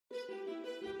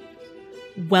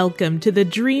Welcome to the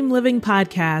Dream Living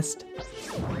Podcast,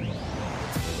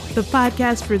 the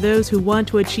podcast for those who want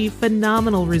to achieve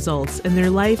phenomenal results in their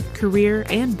life, career,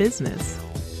 and business.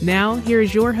 Now, here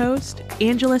is your host,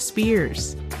 Angela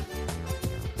Spears.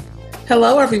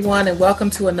 Hello, everyone, and welcome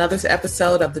to another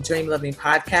episode of the Dream Living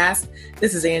Podcast.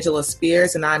 This is Angela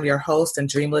Spears, and I'm your host and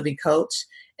Dream Living Coach.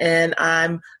 And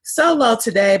I'm solo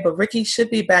today, but Ricky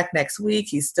should be back next week.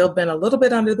 He's still been a little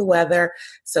bit under the weather,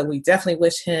 so we definitely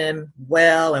wish him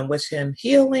well and wish him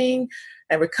healing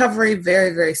and recovery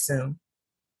very, very soon.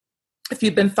 If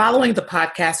you've been following the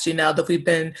podcast, you know that we've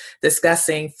been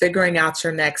discussing figuring out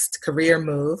your next career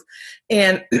move.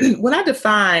 And when I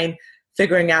define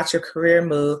figuring out your career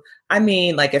move, I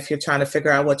mean, like if you're trying to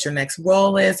figure out what your next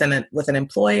role is and with an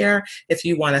employer, if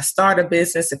you want to start a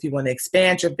business, if you want to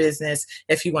expand your business,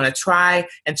 if you want to try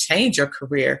and change your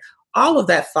career, all of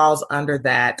that falls under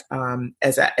that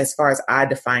as far as I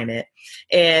define it.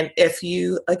 And if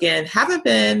you, again, haven't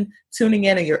been tuning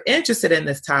in and you're interested in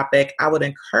this topic, I would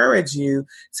encourage you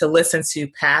to listen to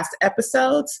past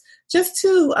episodes just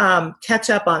to catch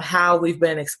up on how we've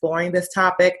been exploring this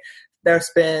topic.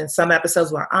 There's been some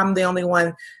episodes where I'm the only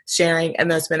one sharing, and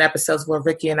there's been episodes where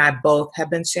Ricky and I both have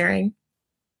been sharing.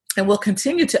 And we'll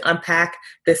continue to unpack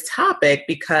this topic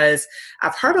because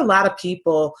I've heard a lot of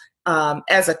people,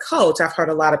 as a coach, I've heard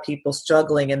a lot of people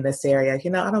struggling in this area. You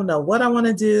know, I don't know what I want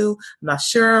to do. I'm not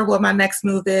sure what my next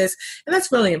move is. And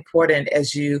that's really important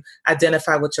as you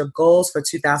identify what your goals for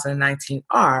 2019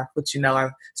 are, which, you know,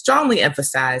 I strongly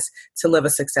emphasize to live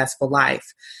a successful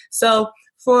life. So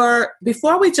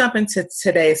before we jump into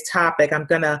today's topic, I'm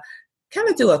going to kind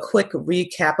of do a quick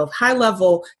recap of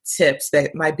high-level tips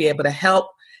that might be able to help,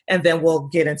 and then we'll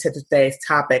get into today's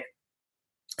topic.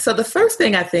 So the first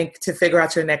thing I think to figure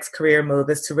out your next career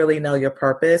move is to really know your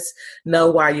purpose,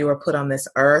 know why you were put on this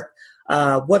earth,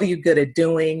 what are you good at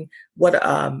doing,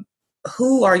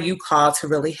 who are you called to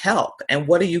really help, and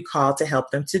what are you called to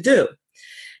help them to do?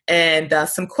 And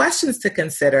some questions to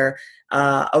consider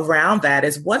around that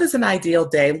is, what does an ideal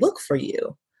day look for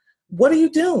you? What are you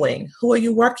doing? Who are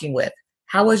you working with?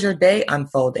 How is your day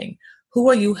unfolding? Who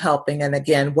are you helping? And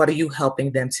again, what are you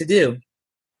helping them to do?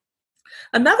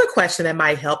 Another question that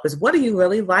might help is, what do you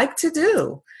really like to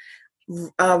do?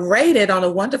 Rate it on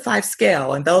a 1 to 5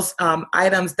 scale. And those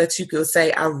items that you could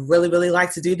say, I really, really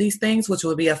like to do these things, which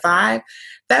would be a 5,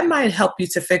 that might help you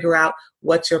to figure out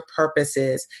what your purpose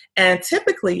is. And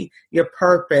typically your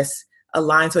purpose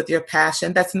aligns with your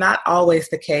passion. That's not always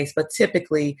the case, but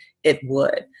typically it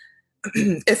would.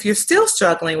 If you're still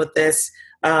struggling with this,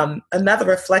 another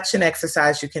reflection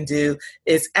exercise you can do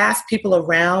is ask people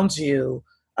around you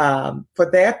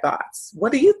for their thoughts.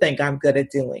 What do you think I'm good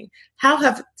at doing?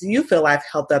 Do you feel I've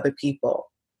helped other people?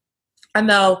 I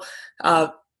know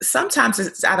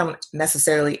sometimes I don't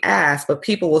necessarily ask, but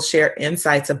people will share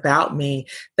insights about me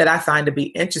that I find to be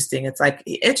interesting. It's like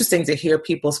interesting to hear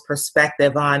people's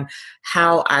perspective on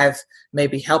how I've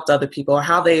maybe helped other people or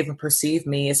how they even perceive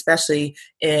me, especially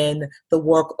in the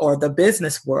work or the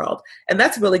business world. And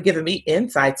that's really given me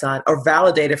insights on, or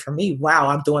validated for me, wow,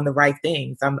 I'm doing the right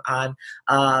things. I'm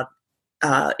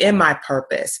in my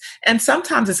purpose. And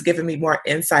sometimes it's given me more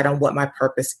insight on what my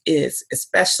purpose is,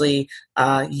 especially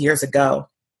years ago.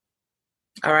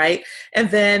 All right. And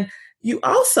then you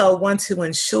also want to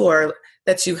ensure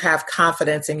that you have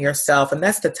confidence in yourself. And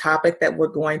that's the topic that we're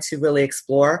going to really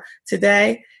explore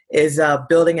today, is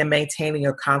building and maintaining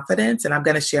your confidence. And I'm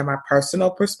going to share my personal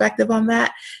perspective on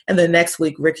that. And then next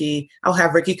week, I'll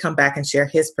have Ricky come back and share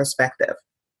his perspective.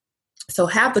 So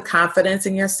have the confidence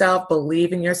in yourself,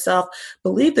 believe in yourself,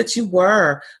 believe that you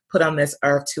were put on this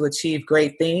earth to achieve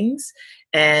great things.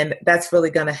 And that's really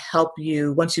going to help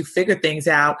you, once you figure things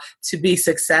out, to be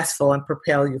successful and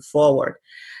propel you forward.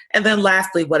 And then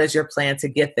lastly, what is your plan to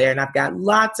get there? And I've got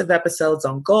lots of episodes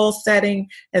on goal setting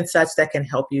and such that can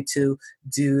help you to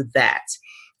do that.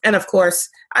 And of course,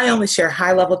 I only share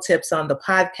high-level tips on the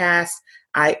podcast.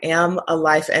 I am a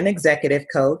life and executive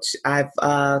coach. I've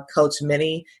coached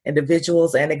many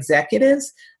individuals and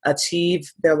executives achieve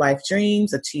their life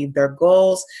dreams, achieve their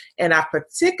goals, and I've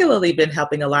particularly been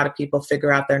helping a lot of people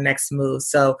figure out their next move.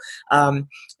 So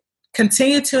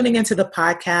continue tuning into the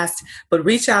podcast, but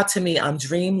reach out to me on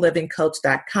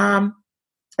dreamlivingcoach.com.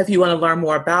 If you want to learn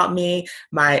more about me,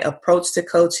 my approach to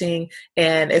coaching,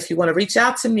 and if you want to reach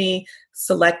out to me,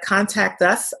 select Contact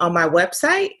Us on my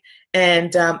website.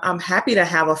 And I'm happy to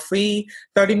have a free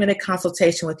 30-minute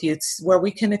consultation with you where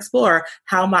we can explore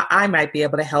how I might be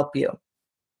able to help you.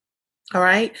 All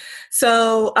right.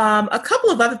 So a couple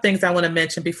of other things I want to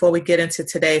mention before we get into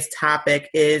today's topic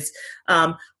is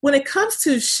when it comes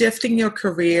to shifting your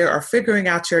career or figuring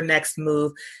out your next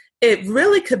move, it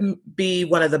really could be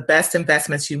one of the best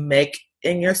investments you make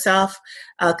in yourself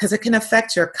because it can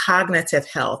affect your cognitive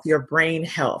health, your brain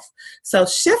health. So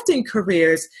shifting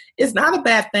careers is not a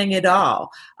bad thing at all.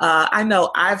 I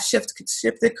know I've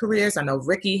shifted careers. I know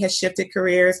Ricky has shifted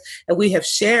careers, and we have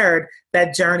shared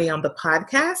that journey on the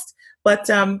podcast. But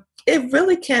it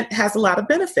really has a lot of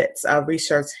benefits.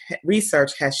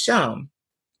 Research has shown.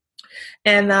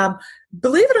 And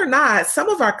believe it or not, some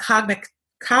of our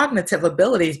cognitive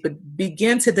abilities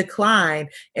begin to decline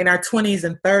in our 20s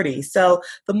and 30s. So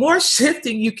the more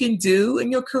shifting you can do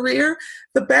in your career,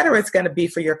 the better it's going to be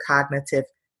for your cognitive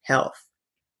health.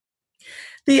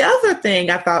 The other thing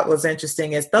I thought was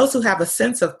interesting is those who have a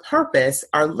sense of purpose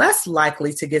are less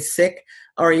likely to get sick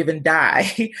or even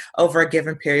die over a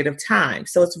given period of time.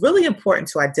 So it's really important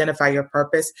to identify your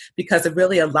purpose because it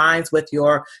really aligns with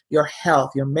your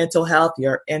health, your mental health,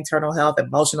 your internal health,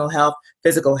 emotional health,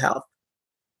 physical health.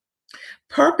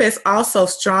 Purpose also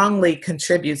strongly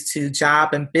contributes to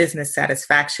job and business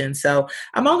satisfaction. So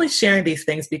I'm only sharing these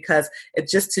things because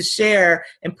it's just to share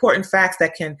important facts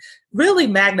that can really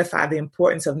magnify the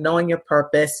importance of knowing your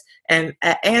purpose and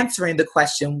answering the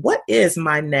question, what is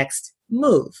my next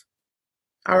move?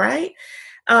 All right.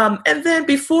 And then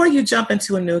before you jump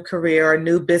into a new career or a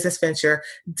new business venture,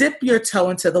 dip your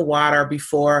toe into the water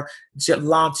before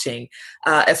launching.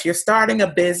 If you're starting a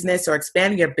business or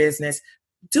expanding your business,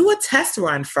 do a test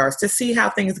run first to see how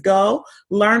things go,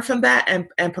 learn from that,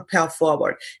 and propel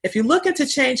forward. If you're looking to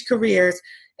change careers,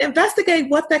 investigate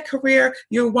what that career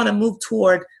you want to move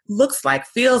toward looks like,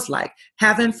 feels like.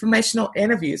 Have informational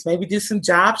interviews. Maybe do some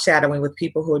job shadowing with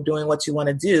people who are doing what you want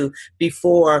to do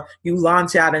before you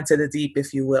launch out into the deep,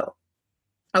 if you will.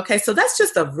 Okay, so that's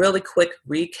just a really quick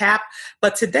recap.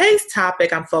 But today's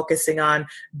topic, I'm focusing on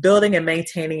building and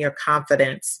maintaining your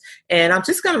confidence. And I'm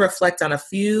just going to reflect on a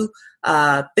few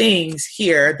things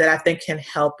here that I think can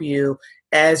help you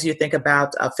as you think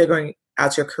about figuring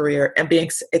out your career and being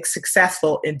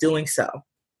successful in doing so.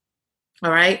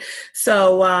 All right.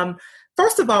 So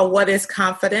first of all, what is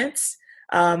confidence?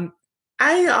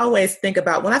 I always think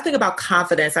about, when I think about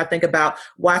confidence, I think about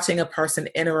watching a person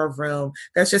enter a room.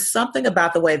 There's just something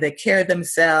about the way they carry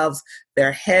themselves.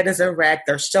 Their head is erect,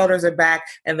 their shoulders are back,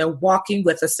 and they're walking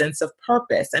with a sense of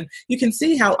purpose. And you can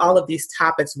see how all of these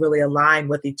topics really align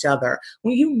with each other.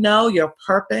 When you know your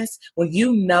purpose, when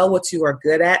you know what you are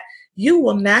good at, you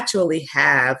will naturally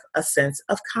have a sense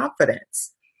of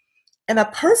confidence. And a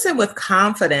person with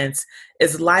confidence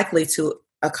is likely to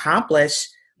accomplish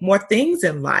more things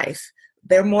in life.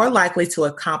 They're more likely to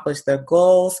accomplish their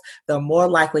goals. They're more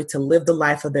likely to live the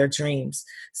life of their dreams.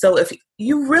 So if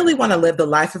you really want to live the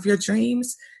life of your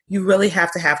dreams, you really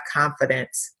have to have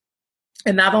confidence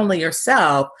in not only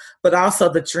yourself, but also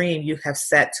the dream you have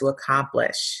set to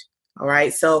accomplish. All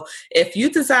right. So if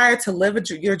you desire to live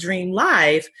your dream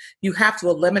life, you have to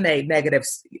eliminate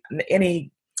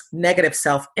any negative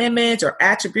self-image or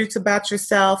attributes about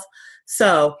yourself.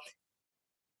 So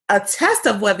a test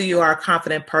of whether you are a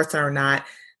confident person or not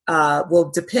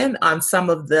will depend on some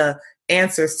of the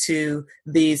answers to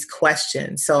these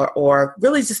questions. So, or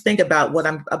really just think about what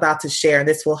I'm about to share, and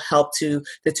this will help to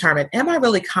determine, am I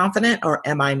really confident or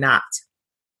am I not?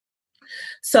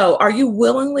 So are you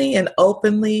willingly and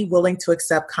openly willing to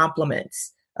accept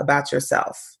compliments about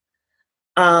yourself?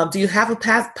 Do you have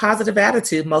a positive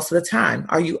attitude most of the time?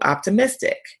 Are you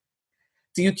optimistic?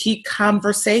 Do you keep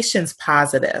conversations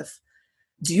positive?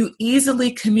 Do you easily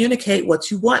communicate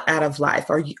what you want out of life?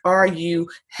 Or are you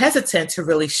hesitant to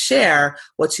really share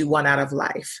what you want out of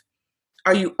life?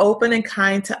 Are you open and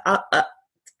kind to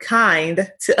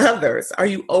others? Are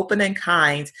you open and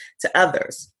kind to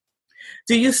others?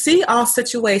 Do you see all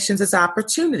situations as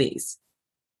opportunities?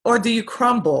 Or do you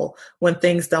crumble when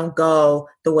things don't go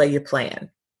the way you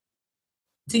plan?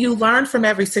 Do you learn from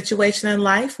every situation in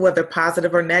life, whether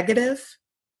positive or negative?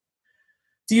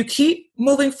 Do you keep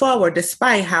moving forward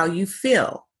despite how you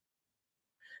feel?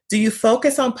 Do you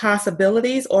focus on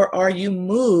possibilities or are you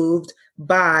moved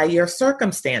by your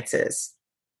circumstances?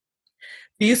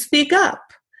 Do you speak up?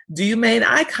 Do you make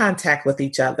eye contact with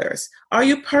each other? Are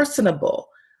you personable?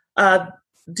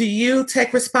 Do you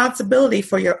take responsibility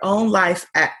for your own life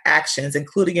actions,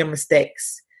 including your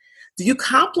mistakes? Do you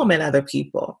compliment other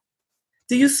people?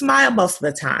 Do you smile most of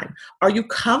the time? Are you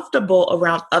comfortable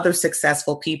around other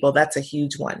successful people? That's a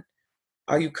huge one.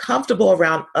 Are you comfortable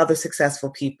around other successful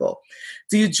people?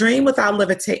 Do you dream without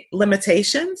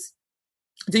limitations?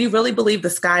 Do you really believe the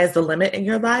sky is the limit in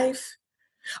your life?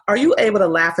 Are you able to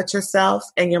laugh at yourself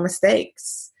and your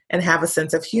mistakes and have a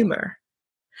sense of humor?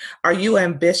 Are you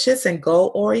ambitious and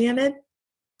goal-oriented?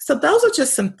 So those are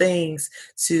just some things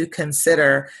to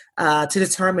consider to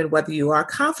determine whether you are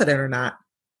confident or not.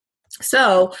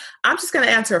 So I'm just going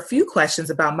to answer a few questions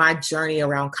about my journey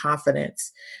around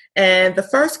confidence. And the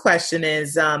first question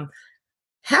is,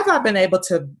 have I been able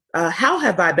to, how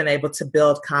have I been able to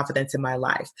build confidence in my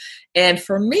life? And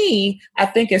for me, I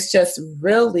think it's just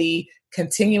really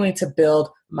continuing to build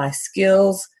my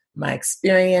skills, my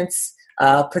experience,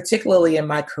 particularly in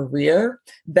my career.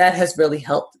 That has really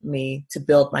helped me to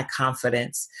build my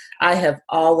confidence. I have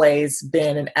always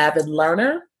been an avid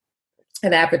learner,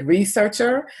 an avid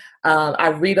researcher. I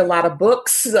read a lot of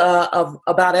books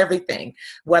about everything,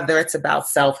 whether it's about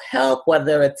self-help,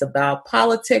 whether it's about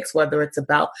politics, whether it's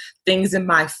about things in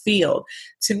my field.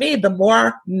 To me, the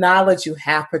more knowledge you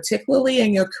have, particularly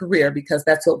in your career, because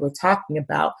that's what we're talking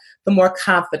about, the more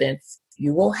confidence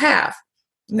you will have.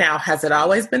 Now, has it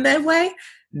always been that way?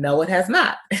 No, it has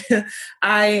not.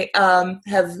 I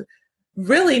have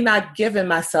really not given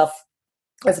myself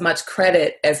as much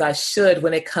credit as I should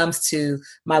when it comes to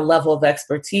my level of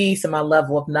expertise and my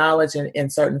level of knowledge in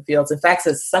certain fields. In fact,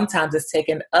 sometimes it's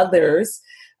taken others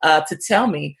to tell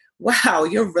me, wow,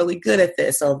 you're really good at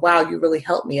this, or wow, you really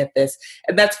helped me at this.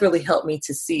 And that's really helped me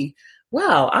to see,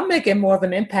 wow, I'm making more of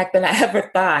an impact than I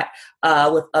ever thought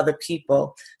with other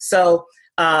people. So,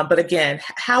 but again,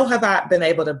 how have I been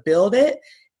able to build it?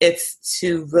 It's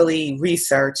to really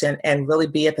research and really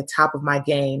be at the top of my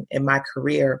game in my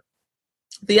career.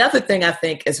 The other thing I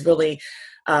think is really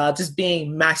just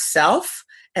being myself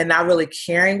and not really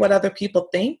caring what other people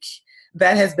think.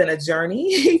 That has been a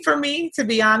journey for me, to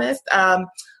be honest.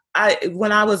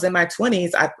 When I was in my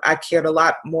 20s, I cared a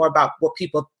lot more about what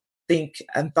people think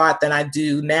and thought than I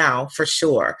do now, for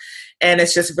sure. And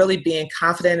it's just really being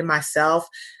confident in myself,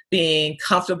 being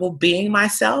comfortable being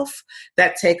myself.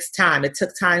 That takes time. It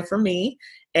took time for me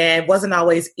and wasn't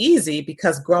always easy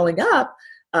because growing up,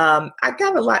 I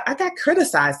got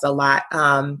criticized a lot,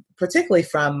 particularly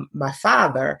from my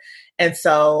father. And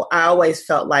so I always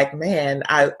felt like, man,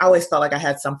 I always felt like I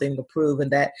had something to prove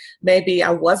and that maybe I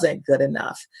wasn't good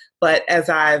enough. But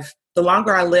the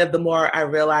longer I live, the more I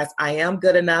realize I am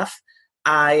good enough.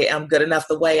 I am good enough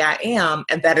the way I am.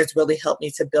 And that has really helped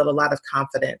me to build a lot of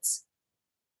confidence.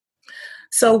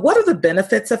 So what are the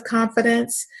benefits of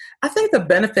confidence? I think the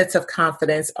benefits of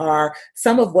confidence are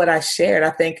some of what I shared. I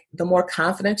think the more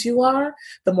confident you are,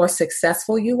 the more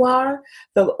successful you are,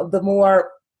 the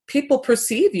more people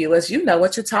perceive you as you know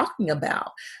what you're talking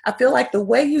about. I feel like the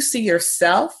way you see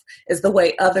yourself is the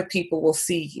way other people will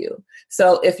see you.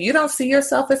 So if you don't see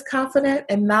yourself as confident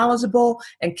and knowledgeable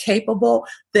and capable,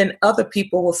 then other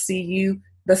people will see you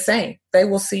the same. They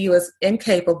will see you as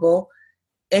incapable,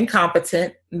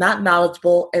 incompetent, not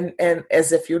knowledgeable, and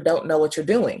as if you don't know what you're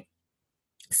doing.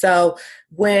 So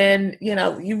when,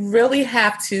 you really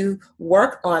have to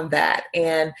work on that.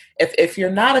 And if you're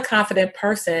not a confident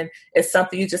person, it's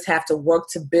something you just have to work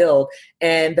to build.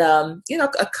 And,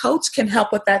 a coach can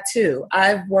help with that too.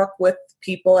 I've worked with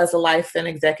people as a life and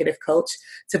executive coach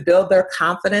to build their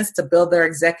confidence, to build their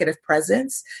executive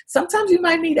presence. Sometimes you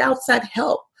might need outside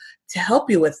help to help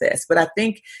you with this. But I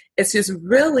think it's just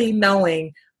really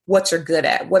knowing what you're good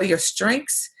at. What are your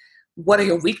strengths? What are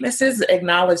your weaknesses?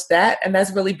 Acknowledge that. And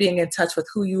that's really being in touch with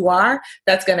who you are.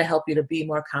 That's going to help you to be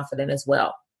more confident as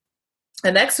well.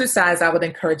 An exercise I would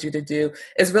encourage you to do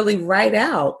is really write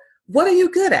out, what are you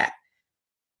good at?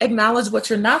 Acknowledge what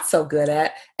you're not so good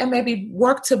at, and maybe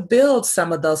work to build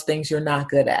some of those things you're not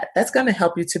good at. That's going to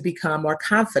help you to become more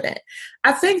confident.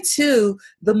 I think, too,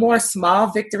 the more small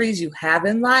victories you have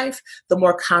in life, the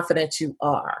more confident you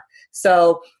are.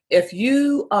 So if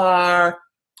you are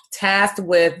tasked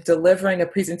with delivering a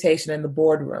presentation in the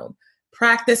boardroom,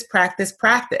 practice, practice,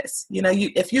 practice.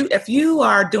 If you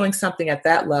are doing something at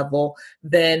that level,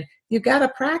 then you got to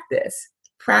practice.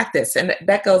 And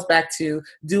that goes back to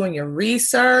doing your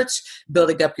research,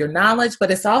 building up your knowledge, but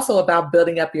it's also about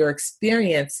building up your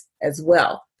experience as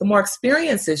well. The more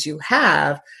experiences you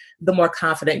have, the more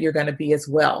confident you're going to be as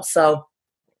well. So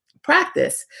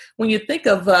practice. When you think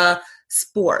of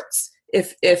sports,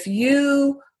 if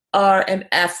you are an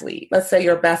athlete, let's say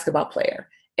you're a basketball player,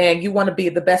 and you want to be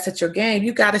the best at your game,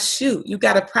 you got to shoot. You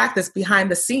got to practice behind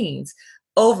the scenes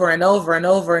over and over and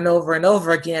over and over and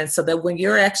over again, so that when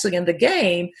you're actually in the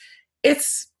game,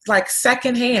 it's like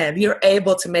secondhand. You're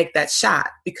able to make that shot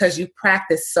because you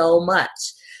practice so much.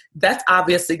 That's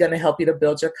obviously going to help you to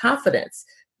build your confidence.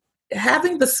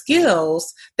 Having the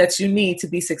skills that you need to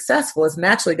be successful is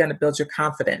naturally going to build your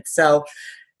confidence. So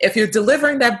if you're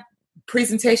delivering that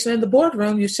presentation in the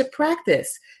boardroom, you should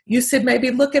practice. You should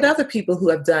maybe look at other people who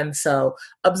have done so,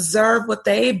 observe what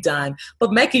they've done,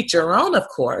 but make it your own, of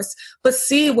course, but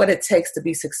see what it takes to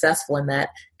be successful in that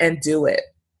and do it.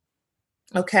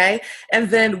 Okay. And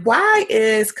then why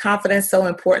is confidence so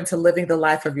important to living the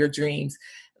life of your dreams?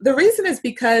 The reason is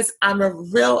because I'm a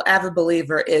real avid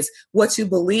believer is what you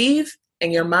believe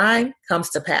in your mind comes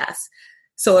to pass.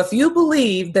 So if you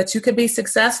believe that you can be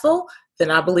successful, then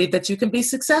I believe that you can be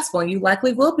successful, and you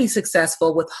likely will be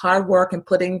successful with hard work and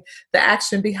putting the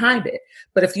action behind it.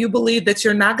 But if you believe that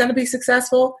you're not going to be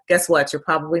successful, guess what? You're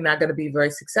probably not going to be very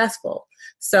successful.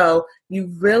 So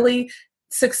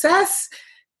success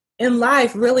in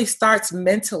life really starts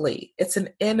mentally. It's an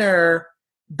inner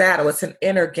battle. It's an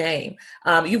inner game.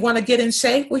 You want to get in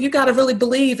shape? Well, you got to really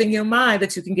believe in your mind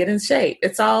that you can get in shape.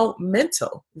 It's all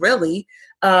mental, really.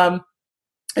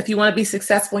 If you want to be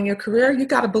successful in your career, you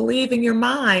got to believe in your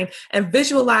mind and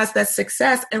visualize that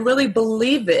success and really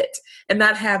believe it and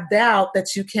not have doubt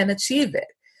that you can achieve it.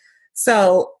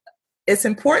 So it's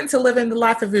important to live in the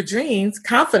life of your dreams.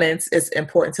 Confidence is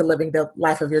important to living the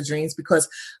life of your dreams because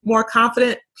more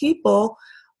confident people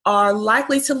are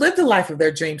likely to live the life of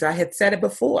their dreams. I had said it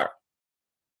before.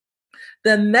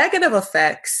 The negative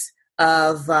effects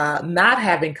of not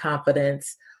having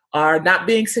confidence are not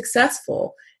being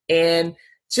successful and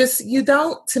just you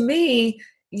don't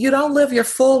live your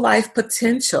full life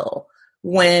potential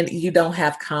when you don't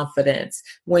have confidence.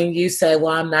 When you say,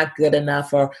 well, I'm not good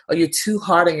enough, or you're too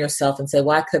hard on yourself and say,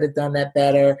 well, I could have done that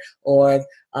better, or,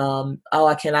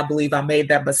 I cannot believe I made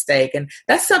that mistake. And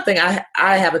that's something I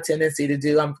have a tendency to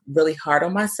do. I'm really hard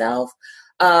on myself,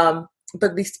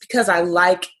 but because I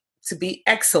like to be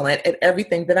excellent at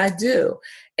everything that I do.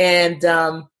 And,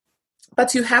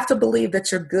 but you have to believe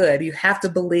that you're good. You have to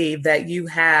believe that you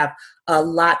have a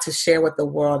lot to share with the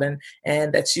world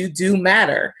and that you do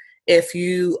matter if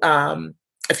you're going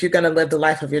to live the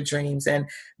life of your dreams. And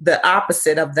the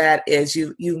opposite of that is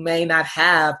you may not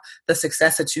have the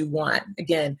success that you want.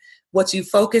 Again, what you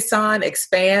focus on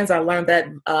expands. I learned that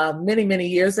many, many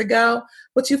years ago.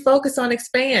 What you focus on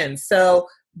expands. So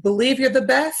believe you're the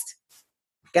best.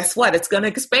 Guess what? It's going to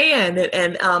expand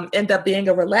and end up being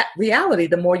a reality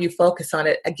the more you focus on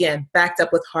it. Again, backed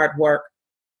up with hard work.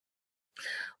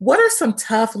 What are some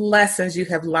tough lessons you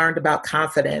have learned about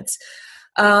confidence?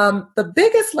 The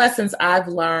biggest lessons I've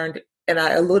learned, and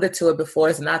I alluded to it before,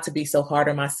 is not to be so hard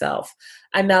on myself.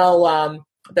 I know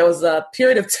there was a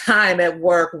period of time at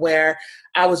work where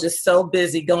I was just so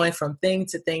busy going from thing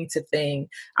to thing to thing.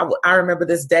 I remember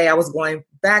this day I was going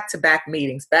back-to-back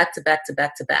meetings, back-to-back.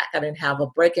 I didn't have a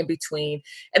break in between.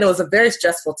 And it was a very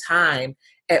stressful time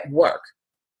at work.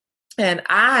 And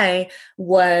I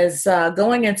was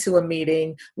going into a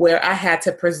meeting where I had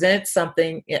to present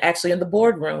something, actually in the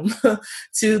boardroom,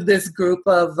 to this group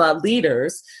of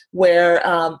leaders where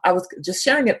I was just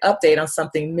sharing an update on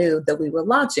something new that we were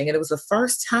launching. And it was the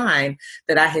first time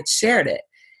that I had shared it.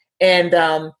 And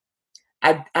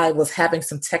I was having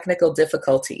some technical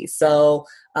difficulties. So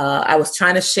I was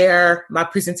trying to share my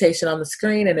presentation on the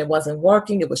screen and it wasn't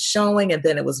working. It was showing and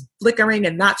then it was flickering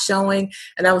and not showing.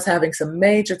 And I was having some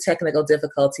major technical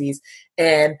difficulties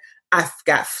and I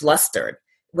got flustered,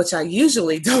 which I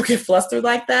usually don't get flustered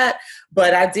like that,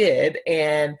 but I did.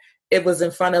 And it was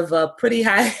in front of a pretty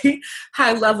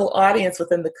high level audience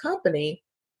within the company.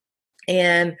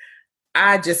 And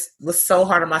I just was so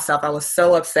hard on myself. I was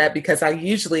so upset because I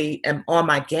usually am on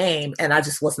my game and I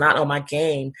just was not on my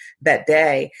game that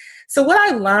day. So what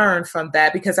I learned from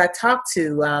that, because I talked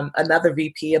to another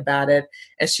VP about it,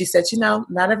 and she said,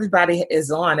 not everybody is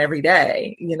on every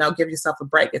day. Give yourself a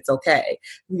break. It's okay.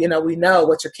 We know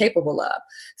what you're capable of.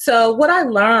 So what I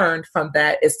learned from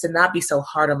that is to not be so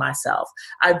hard on myself.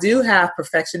 I do have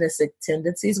perfectionistic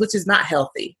tendencies, which is not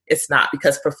healthy. It's not,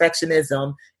 because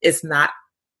perfectionism is not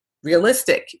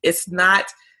realistic. It's not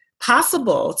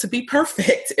possible to be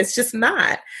perfect. It's just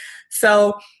not.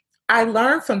 So I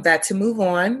learned from that to move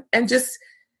on and just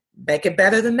make it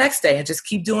better the next day and just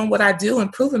keep doing what I do,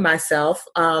 improving myself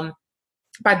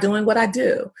by doing what I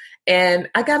do. And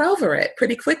I got over it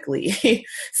pretty quickly.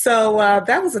 So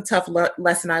that was a tough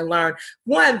lesson I learned.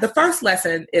 One, the first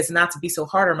lesson is not to be so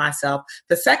hard on myself.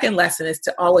 The second lesson is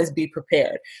to always be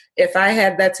prepared. If I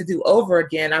had that to do over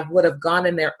again, I would have gone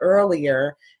in there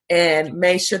earlier and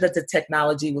made sure that the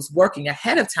technology was working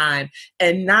ahead of time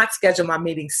and not schedule my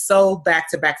meetings so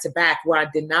back to back where I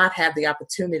did not have the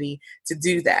opportunity to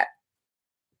do that.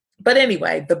 But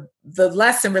anyway, the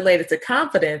lesson related to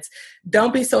confidence,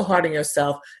 don't be so hard on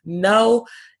yourself. Know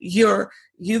you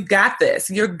got this.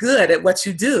 You're good at what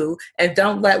you do, and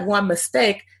don't let one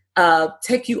mistake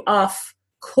take you off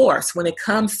course when it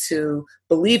comes to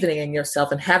believing in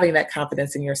yourself and having that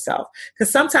confidence in yourself.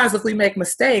 Because sometimes if we make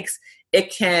mistakes,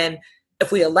 it can,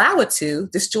 if we allow it to,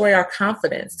 destroy our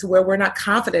confidence to where we're not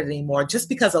confident anymore just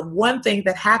because of one thing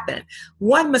that happened.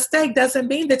 One mistake doesn't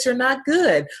mean that you're not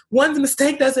good. One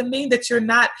mistake doesn't mean that you're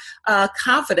not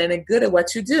confident and good at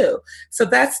what you do. So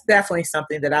that's definitely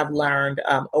something that I've learned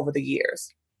over the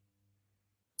years.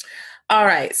 All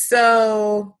right,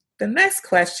 so the next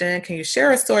question, can you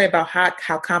share a story about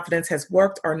how confidence has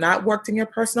worked or not worked in your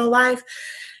personal life?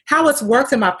 How it's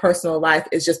worked in my personal life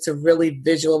is just to really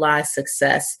visualize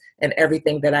success in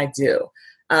everything that I do.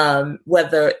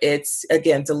 Whether it's,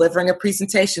 again, delivering a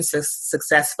presentation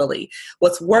successfully.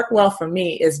 What's worked well for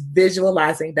me is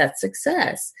visualizing that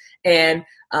success and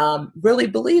really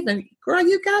believing, girl,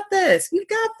 you got this, you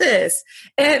got this.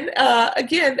 And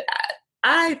again,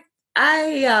 I'm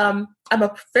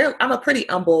a pretty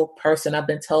humble person. I've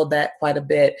been told that quite a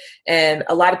bit. And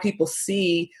a lot of people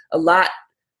see a lot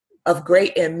of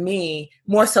great in me,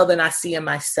 more so than I see in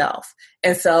myself.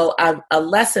 And so a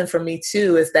lesson for me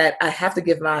too is that I have to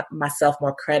give myself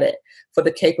more credit for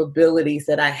the capabilities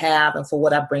that I have and for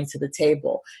what I bring to the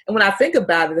table. And when I think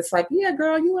about it, it's like, yeah,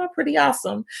 girl, you are pretty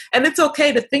awesome. And it's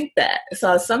okay to think that.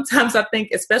 So sometimes I think,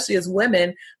 especially as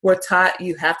women, we're taught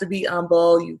you have to be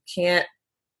humble. You can't,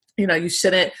 you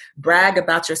shouldn't brag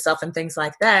about yourself and things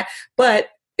like that. But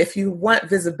if you want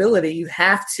visibility, you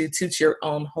have to toot your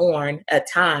own horn at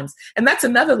times. And that's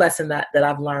another lesson that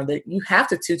I've learned, that you have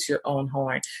to toot your own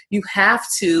horn. You have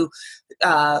to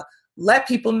let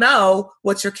people know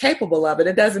what you're capable of. And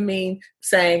it doesn't mean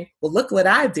saying, well, look what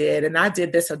I did, and I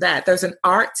did this or that. There's an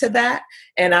art to that.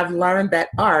 And I've learned that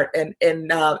art. And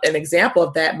an example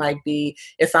of that might be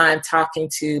if I'm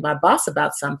talking to my boss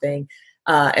about something,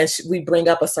 and we bring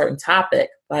up a certain topic,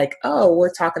 like, oh,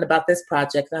 we're talking about this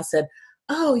project. And I said,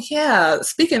 oh, yeah,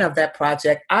 speaking of that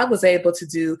project, I was able to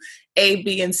do A,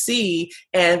 B, and C,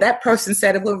 and that person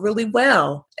said it went really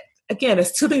well. Again,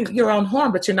 it's tooting your own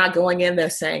horn, but you're not going in there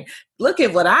saying, look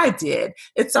at what I did.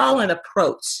 It's all an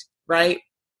approach, right?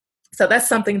 So that's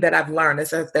something that I've learned, is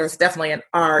that there's definitely an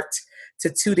art to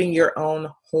tooting your own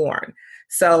horn.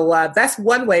 So that's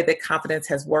one way that confidence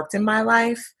has worked in my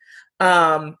life.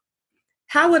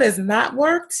 How it has not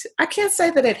worked, I can't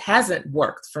say that it hasn't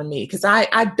worked for me, because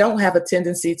I don't have a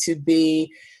tendency to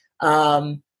be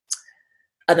an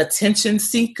attention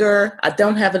seeker. I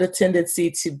don't have a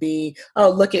tendency to be, oh,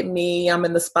 look at me, I'm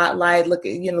in the spotlight, look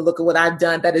at what I've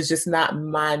done. That is just not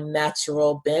my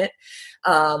natural bent.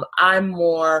 I'm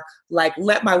more like,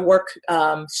 let my work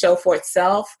show for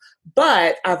itself.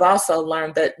 But I've also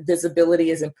learned that visibility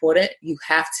is important.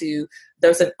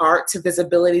 There's an art to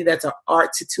visibility. There's an art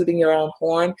to tooting your own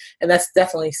horn. And that's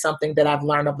definitely something that I've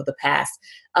learned over the past.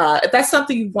 If that's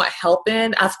something you want help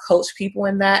in, I've coached people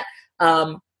in that.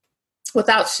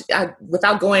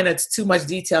 Without going into too much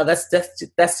detail, that's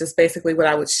just basically what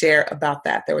I would share about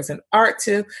that. There was an art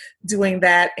to doing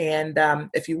that. And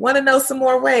if you want to know some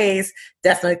more ways,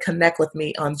 definitely connect with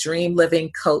me on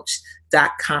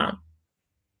dreamlivingcoach.com.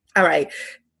 All right.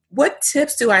 What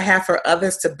tips do I have for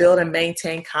others to build and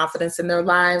maintain confidence in their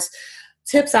lives?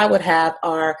 Tips I would have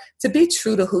are to be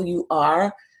true to who you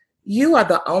are. You are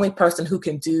the only person who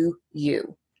can do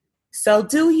you. So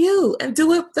do you, and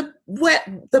do it the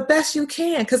best you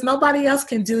can, because nobody else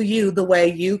can do you the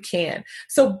way you can.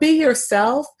 So be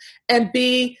yourself and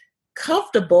be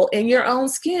comfortable in your own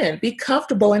skin. Be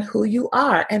comfortable in who you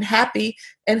are and happy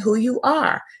in who you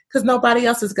are, because nobody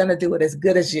else is going to do it as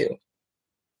good as you.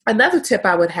 Another tip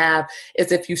I would have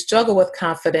is, if you struggle with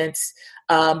confidence,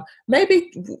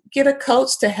 maybe get a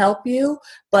coach to help you.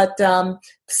 But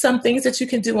some things that you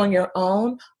can do on your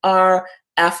own are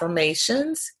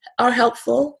affirmations are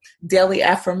helpful, daily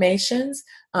affirmations,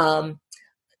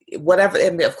 whatever.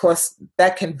 And of course,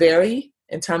 that can vary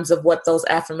in terms of what those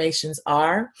affirmations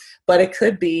are. But it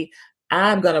could be,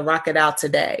 I'm going to rock it out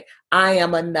today. I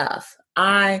am enough.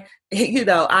 I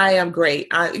am great.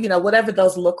 Whatever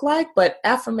those look like, but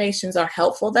affirmations are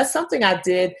helpful. That's something I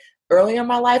did early in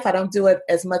my life. I don't do it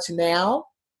as much now,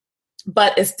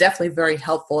 but it's definitely very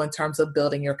helpful in terms of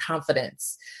building your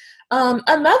confidence.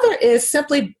 Another is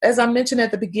simply, as I mentioned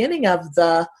at the beginning of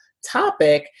the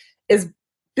topic, is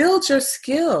build your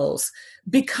skills.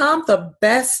 Become the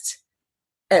best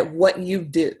at what you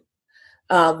do.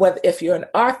 If you're an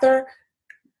author,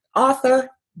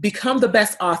 become the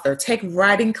best author. Take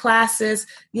writing classes,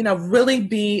 really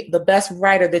be the best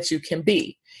writer that you can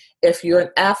be. If you're an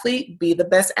athlete, be the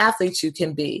best athlete you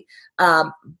can be.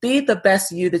 Be the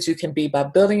best you that you can be by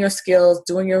building your skills,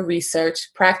 doing your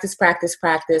research, practice,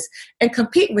 and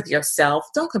compete with yourself.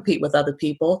 Don't compete with other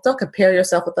people. Don't compare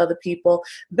yourself with other people.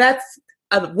 That's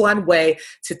one way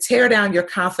to tear down your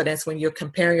confidence when you're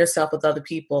comparing yourself with other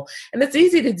people. And it's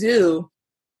easy to do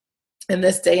in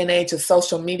this day and age of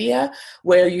social media,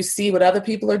 where you see what other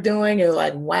people are doing. You're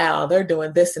like, wow, they're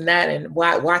doing this and that. And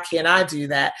why can't I do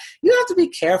that? You have to be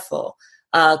careful.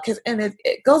 And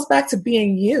it goes back to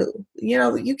being you.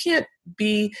 You can't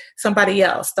be somebody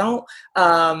else. Don't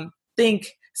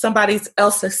think somebody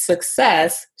else's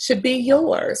success should be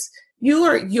yours. You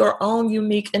are your own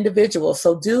unique individual.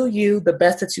 So do you the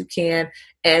best that you can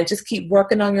and just keep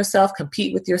working on yourself,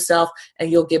 compete with yourself,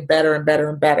 and you'll get better and better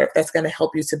and better. That's going to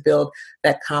help you to build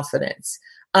that confidence.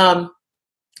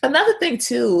 Another thing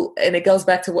too, and it goes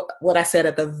back to what I said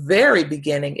at the very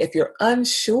beginning, if you're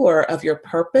unsure of your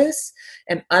purpose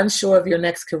and unsure of your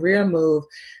next career move,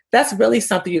 that's really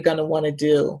something you're going to want to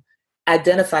do.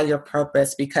 Identify your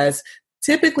purpose, because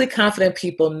typically confident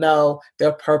people know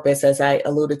their purpose, as I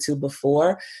alluded to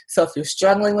before. So if you're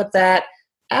struggling with that,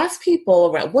 ask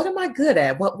people around, what am I good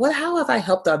at? How have I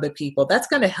helped other people? That's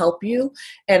going to help you.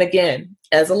 And again,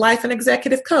 as a life and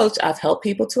executive coach, I've helped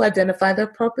people to identify their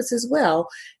purpose as well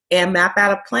and map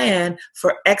out a plan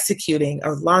for executing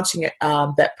or launching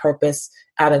that purpose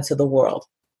out into the world.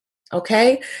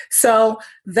 Okay, so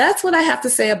that's what I have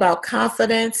to say about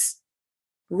confidence.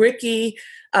 Ricky,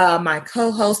 my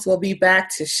co-host, will be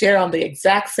back to share on the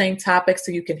exact same topic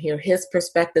so you can hear his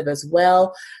perspective as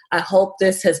well. I hope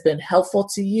this has been helpful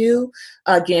to you.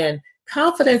 Again,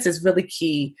 confidence is really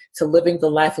key to living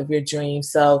the life of your dreams.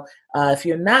 So if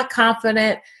you're not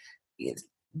confident,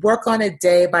 work on it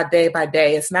day by day by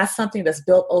day. It's not something that's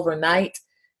built overnight.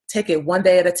 Take it one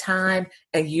day at a time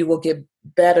and you will get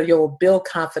better. You'll build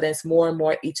confidence more and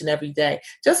more each and every day.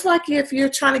 Just like if you're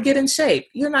trying to get in shape,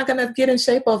 you're not going to get in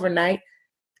shape overnight.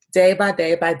 Day by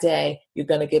day by day, you're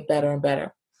going to get better and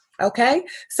better. Okay.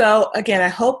 So again, I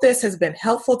hope this has been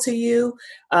helpful to you.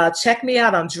 Check me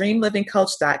out on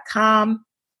dreamlivingcoach.com.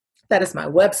 That is my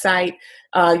website.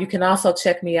 You can also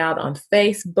check me out on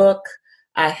Facebook.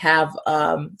 I have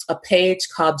a page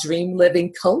called Dream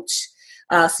Living Coach.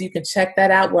 So you can check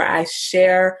that out, where I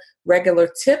share regular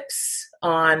tips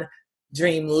on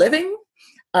dream living.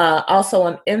 Also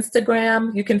on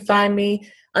Instagram, you can find me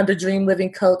under Dream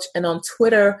Living Coach. And on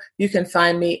Twitter, you can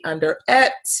find me under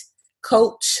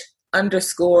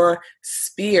 @coach_Spears,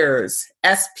 SPEARS,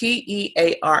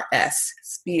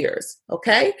 Spears.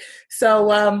 Okay.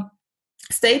 So,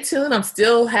 stay tuned. I'm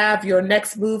still have your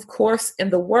Next Move course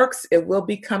in the works. It will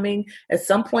be coming at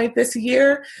some point this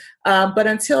year. But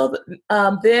until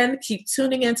then, keep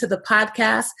tuning into the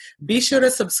podcast. Be sure to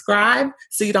subscribe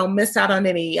so you don't miss out on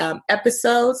any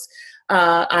episodes.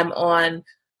 I'm on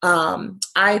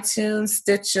iTunes,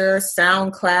 Stitcher,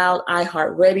 SoundCloud,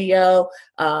 iHeartRadio,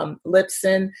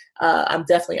 Libsyn. I'm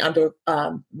definitely under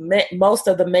most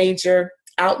of the major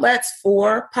outlets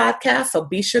for podcasts, so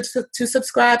be sure to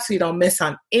subscribe so you don't miss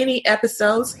on any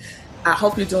episodes. I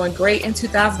hope you're doing great in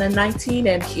 2019,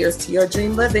 and here's to your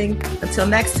dream living. Until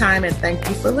next time, and thank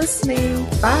you for listening.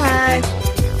 Bye.